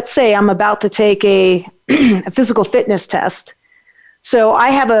 So let's say I'm about to take a physical fitness test. So I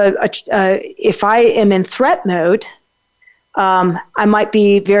have if I am in threat mode, I might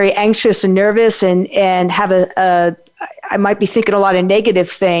be very anxious and nervous and have I might be thinking a lot of negative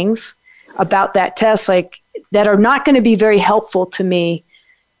things about that test, like that are not going to be very helpful to me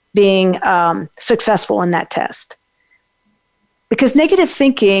being successful in that test. Because negative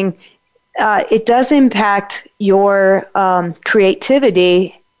thinking, it does impact your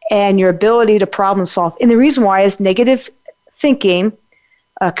creativity and your ability to problem solve. And the reason why is negative thinking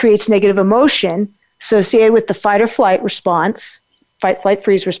creates negative emotion associated with the fight or flight response, fight, flight,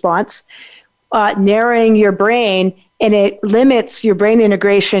 freeze response, narrowing your brain, and it limits your brain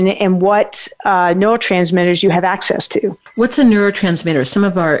integration and what neurotransmitters you have access to. What's a neurotransmitter? Some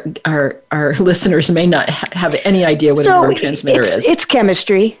of our listeners may not have any idea what a neurotransmitter is. It's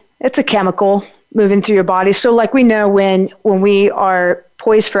chemistry. It's a chemical moving through your body. So like we know when we are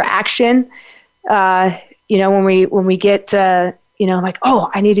poised for action, when we get, like, oh,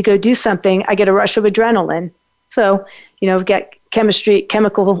 I need to go do something, I get a rush of adrenaline. So, we've got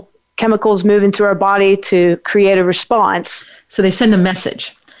chemicals moving through our body to create a response. So they send a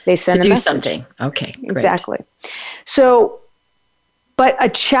message. They send to a do message. Something. Okay, great. Exactly. So, but a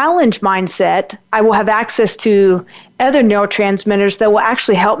challenge mindset, I will have access to other neurotransmitters that will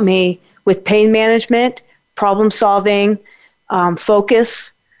actually help me with pain management, problem solving,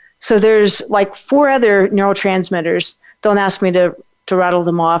 focus. So there's like 4 other neurotransmitters. Don't ask me to rattle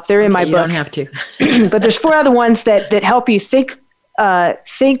them off. They're in my book. You don't have to. But there's 4 other ones that help you think and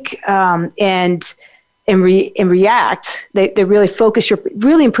react. They really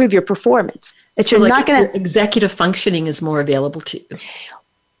really improve your performance. So you're not going to executive functioning is more available to you.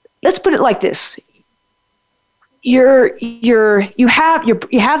 Let's put it like this. You have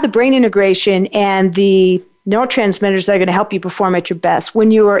the brain integration and the neurotransmitters that are going to help you perform at your best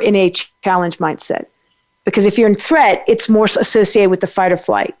when you are in a challenge mindset. Because if you're in threat, it's more associated with the fight or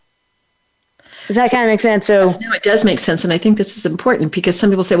flight. Does that kind of make sense? So no, it does make sense. And I think this is important because some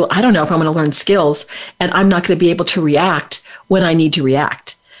people say, well, I don't know if I'm going to learn skills and I'm not going to be able to react when I need to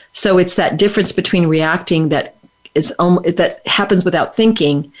react. So it's that difference between reacting that happens without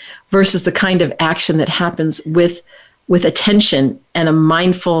thinking versus the kind of action that happens with attention and a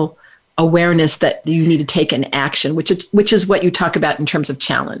mindful awareness that you need to take an action, which is what you talk about in terms of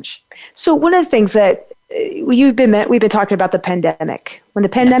challenge. So one of the things that we've been talking about the pandemic. When the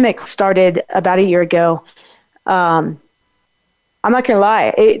pandemic started about a year ago, I'm not going to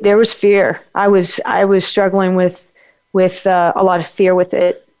lie, there was fear. I was struggling with a lot of fear with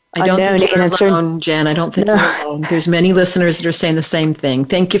it. I don't think you're alone, Jen. I don't think you're alone. There's many listeners that are saying the same thing.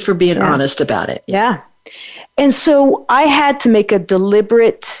 Thank you for being honest about it. Yeah. And so I had to make a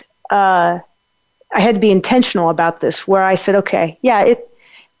deliberate, I had to be intentional about this where I said, okay,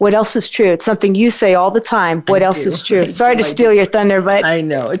 what else is true? It's something you say all the time. What else is true? Sorry to steal your thunder, but I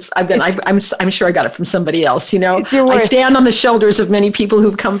know I'm sure I got it from somebody else. I stand on the shoulders of many people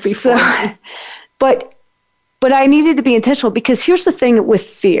who've come before me. But But I needed to be intentional because here's the thing with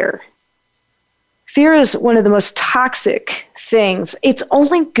fear. Fear is one of the most toxic things. It's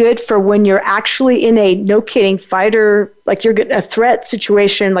only good for when you're actually in a, no kidding, fighter, like you're a threat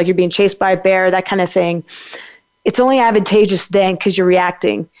situation, like you're being chased by a bear, that kind of thing. It's only advantageous then because you're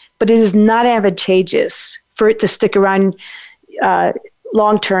reacting. But it is not advantageous for it to stick around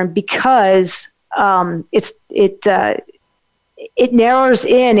long term because it narrows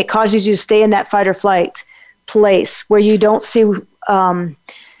in. It causes you to stay in that fight or flight place where you don't see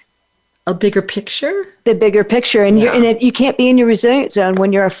a bigger picture. The bigger picture, and you can't be in your resilient zone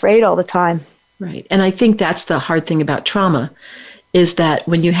when you're afraid all the time. Right, and I think that's the hard thing about trauma. Is that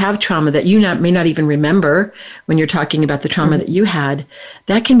when you have trauma that you may not even remember when you're talking about the trauma that you had,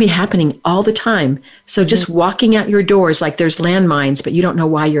 that can be happening all the time. So just walking out your doors like there's landmines, but you don't know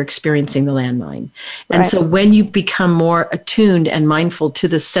why you're experiencing the landmine. And so when you become more attuned and mindful to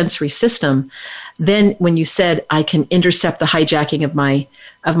the sensory system, then when you said, I can intercept the hijacking of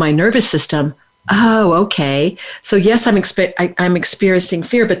my nervous system, oh, okay. So yes, I'm experiencing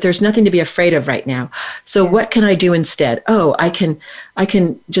fear, but there's nothing to be afraid of right now. So what can I do instead? Oh, I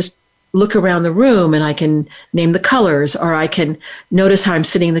can just look around the room and I can name the colors, or I can notice how I'm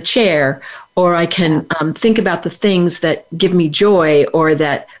sitting in the chair, or I can think about the things that give me joy or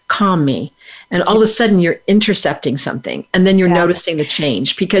that calm me. And all of a sudden you're intercepting something, and then you're noticing the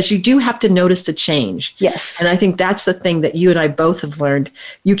change, because you do have to notice the change. Yes. And I think that's the thing that you and I both have learned.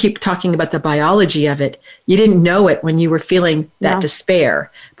 You keep talking about the biology of it. You didn't know it when you were feeling that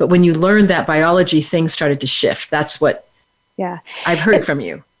despair. But when you learned that biology, things started to shift. That's what I've heard from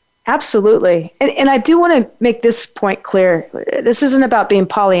you. Absolutely. And I do want to make this point clear. This isn't about being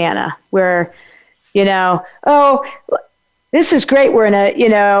Pollyanna, where, this is great. We're in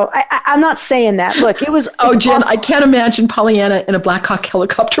a, I'm not saying that. Look, it was. Oh, Jen, I can't imagine Pollyanna in a Black Hawk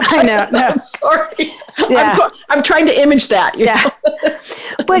helicopter. I know. No. I'm sorry. Yeah. I'm trying to image that.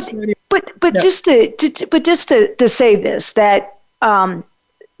 But just to say this, that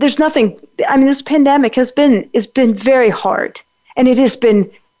there's nothing. I mean, this pandemic has been very hard, and it has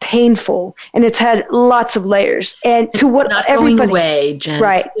been painful, and it's had lots of layers. And it's not going away, Jen.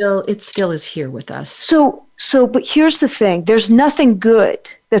 Right. It still is here with us. So, but here's the thing. There's nothing good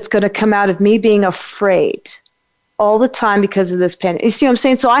that's going to come out of me being afraid all the time because of this pandemic. You see what I'm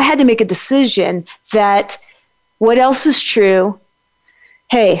saying? So I had to make a decision that what else is true?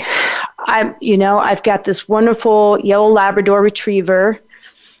 Hey, I've got this wonderful yellow Labrador retriever.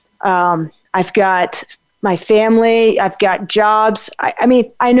 I've got my family. I've got jobs. I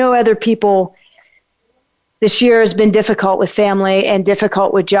mean, I know other people. This year has been difficult with family and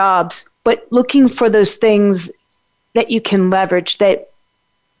difficult with jobs. But looking for those things that you can leverage, that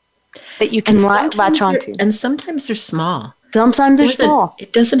you can latch onto. And sometimes they're small. Sometimes they're small.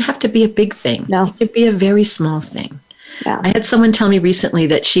 It doesn't have to be a big thing. No. It could be a very small thing. Yeah. I had someone tell me recently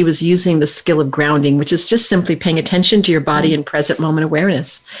that she was using the skill of grounding, which is just simply paying attention to your body and present moment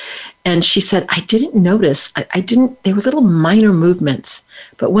awareness. And she said, I didn't notice. They were little minor movements.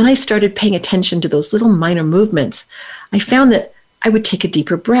 But when I started paying attention to those little minor movements, I found that I would take a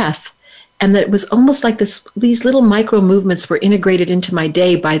deeper breath. And that it was almost like these little micro movements were integrated into my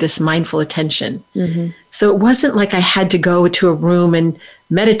day by this mindful attention. Mm-hmm. So it wasn't like I had to go to a room and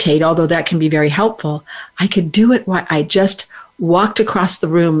meditate, although that can be very helpful. I could do it while I just walked across the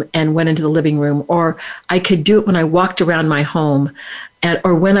room and went into the living room, or I could do it when I walked around my home,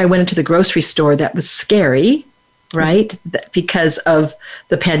 or when I went into the grocery store. That was scary, right? Because of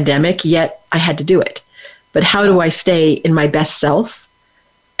the pandemic, yet I had to do it. But how do I stay in my best self?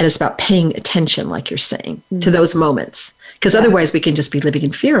 And it's about paying attention, like you're saying, to those moments. Because otherwise we can just be living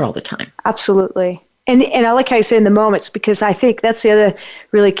in fear all the time. Absolutely. And I like how you say in the moments, because I think that's the other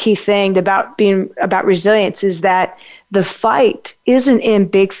really key thing about resilience, is that the fight isn't in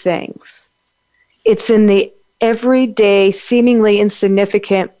big things. It's in the everyday, seemingly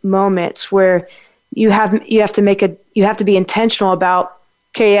insignificant moments where you have to be intentional about,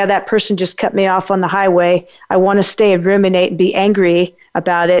 okay, yeah, that person just cut me off on the highway. I want to stay and ruminate and be angry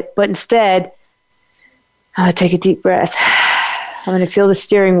about it, but instead, take a deep breath. I'm going to feel the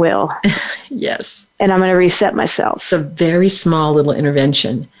steering wheel. Yes. And I'm going to reset myself. It's a very small little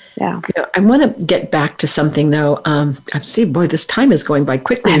intervention. Yeah. I want to get back to something, though. This time is going by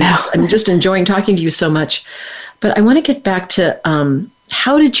quickly. I know. I'm just enjoying talking to you so much. But I want to get back to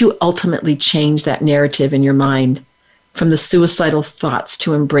how did you ultimately change that narrative in your mind from the suicidal thoughts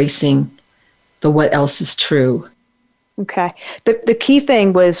to embracing the what else is true? Okay. The key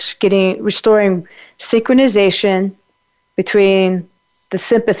thing was restoring synchronization between the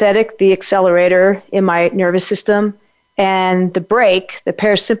sympathetic, the accelerator in my nervous system, and the brake, the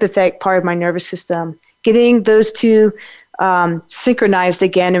parasympathetic part of my nervous system, getting those two synchronized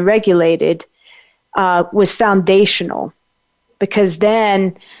again and regulated was foundational, because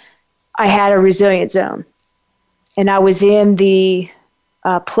then I had a resilient zone, and I was in the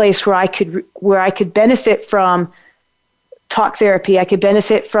place where I could benefit from talk therapy. I could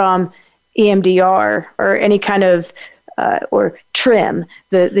benefit from EMDR or any kind of or TRIM,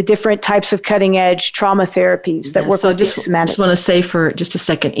 the different types of cutting edge trauma therapies that work so with just want to say for just a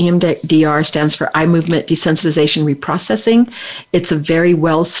second, EMDR stands for eye movement desensitization reprocessing. It's a very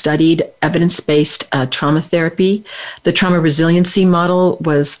well studied, evidence-based trauma therapy. The trauma resiliency model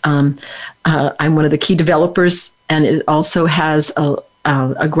was, I'm one of the key developers, and it also has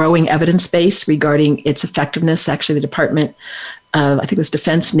a growing evidence base regarding its effectiveness. Actually, the Department I think it was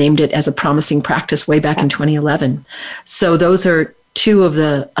Defense named it as a promising practice way back in 2011. So those are two of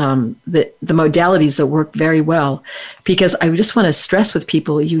the modalities that work very well, because I just want to stress with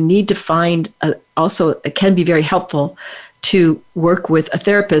people, you need to find also, it can be very helpful to work with a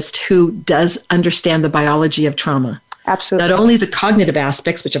therapist who does understand the biology of trauma. Absolutely. Not only the cognitive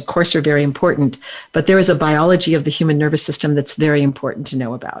aspects, which of course are very important, but there is a biology of the human nervous system that's very important to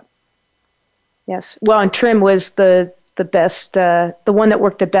know about. Yes. Well, and TRIM was the best, the one that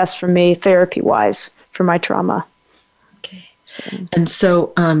worked the best for me therapy-wise for my trauma. Okay. And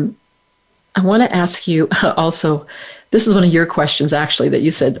so I want to ask you also, this is one of your questions actually that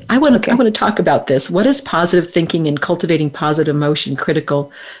you said, I want to talk about this. What is positive thinking and cultivating positive emotion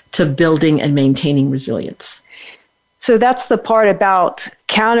critical to building and maintaining resilience? So that's the part about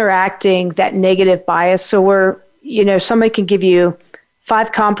counteracting that negative bias. So somebody can give you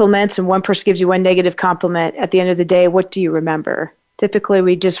 5 compliments and one person gives you one negative compliment. At the end of the day, what do you remember? Typically,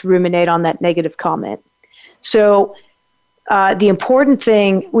 we just ruminate on that negative comment. So the important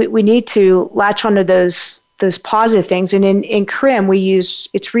thing, we need to latch onto those positive things. And in CRIM,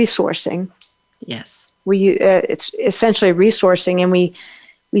 it's resourcing. Yes. It's essentially resourcing, and we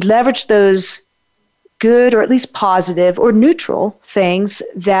leverage those good or at least positive or neutral things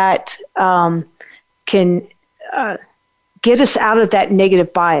that can get us out of that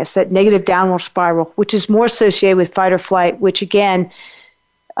negative bias, that negative downward spiral, which is more associated with fight or flight, which again,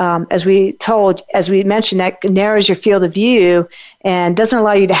 as we mentioned, that narrows your field of view and doesn't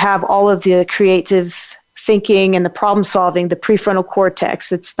allow you to have all of the creative thinking and the problem solving, the prefrontal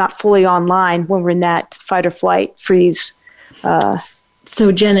cortex. It's not fully online when we're in that fight or flight freeze.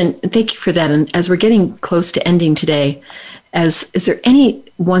 So Jen, and thank you for that. And as we're getting close to ending today, is there any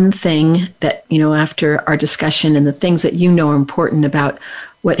one thing that, after our discussion and the things that are important about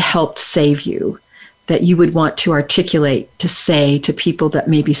what helped save you, that you would want to articulate, to say to people that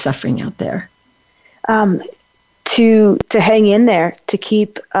may be suffering out there? To hang in there, to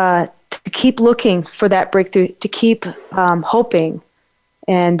keep looking for that breakthrough, to keep hoping.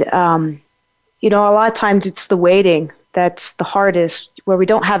 And, a lot of times it's the waiting that's the hardest, where we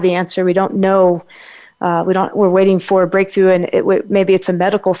don't have the answer. We don't know. We're waiting for a breakthrough, and maybe it's a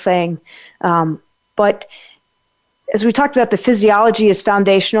medical thing. But as we talked about, the physiology is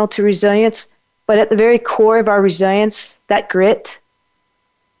foundational to resilience. But at the very core of our resilience, that grit,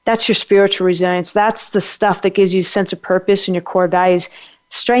 that's your spiritual resilience. That's the stuff that gives you a sense of purpose and your core values.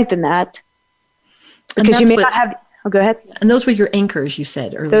 Strengthen that. Because you may not have... Oh, go ahead. And those were your anchors, you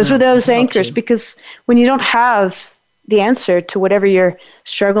said earlier. Those were those anchors, because when you don't have the answer to whatever you're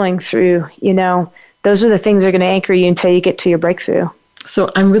struggling through, those are the things that are going to anchor you until you get to your breakthrough.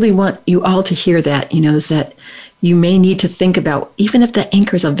 So I really want you all to hear that, is that you may need to think about, even if the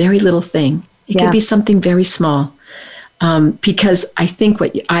anchor is a very little thing, it could be something very small. Because I think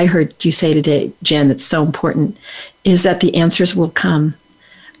what I heard you say today, Jen, that's so important, is that the answers will come.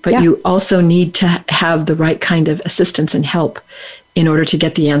 But you also need to have the right kind of assistance and help in order to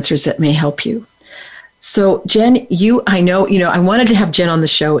get the answers that may help you. So Jen, I wanted to have Jen on the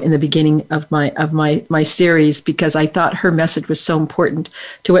show in the beginning of my series, because I thought her message was so important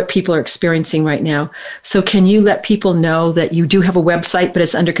to what people are experiencing right now. So can you let people know that you do have a website, but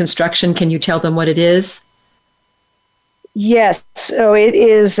it's under construction? Can you tell them what it is? Yes. So it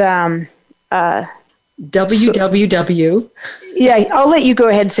is www. Yeah, I'll let you go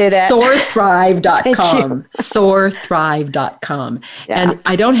ahead and say that. SoarThrive.com. SoarThrive.com. Yeah. And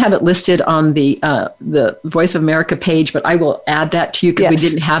I don't have it listed on the Voice of America page, but I will add that to you, because we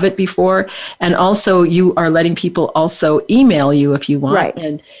didn't have it before. And also, you are letting people also email you if you want. Right.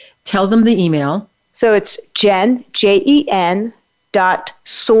 And tell them the email. So it's Jen, JEN,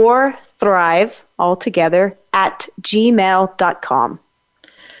 .SoarThrive, all together, @gmail.com.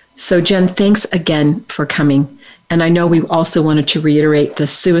 So Jen, thanks again for coming. And I know we also wanted to reiterate the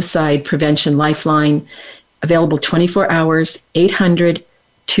Suicide Prevention Lifeline, available 24 hours,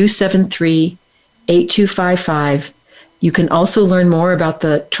 800-273-8888. 8255. You can also learn more about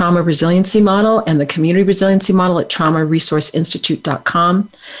the Trauma Resiliency Model and the Community Resiliency Model at traumaresourceinstitute.com.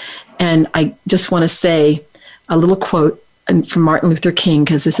 And I just want to say a little quote from Martin Luther King,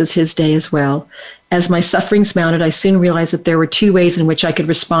 because this is his day as well. As my sufferings mounted, I soon realized that there were two ways in which I could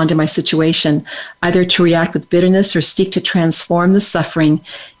respond to my situation, either to react with bitterness or seek to transform the suffering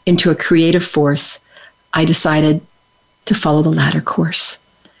into a creative force. I decided to follow the latter course.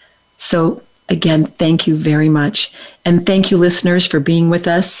 So again, thank you very much. And thank you, listeners, for being with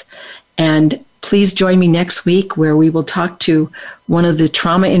us. And please join me next week where we will talk to one of the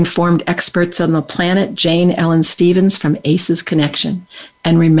trauma-informed experts on the planet, Jane Ellen Stevens from ACEs Connection.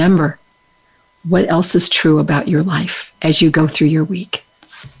 And remember, what else is true about your life as you go through your week?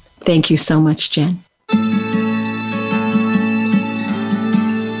 Thank you so much, Jen.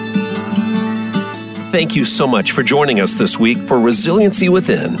 Thank you so much for joining us this week for Resiliency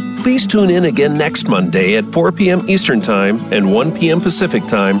Within. Please tune in again next Monday at 4 p.m. Eastern Time and 1 p.m. Pacific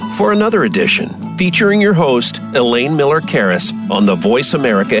Time for another edition featuring your host, Elaine Miller-Karras, on the Voice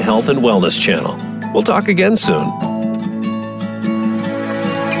America Health and Wellness Channel. We'll talk again soon.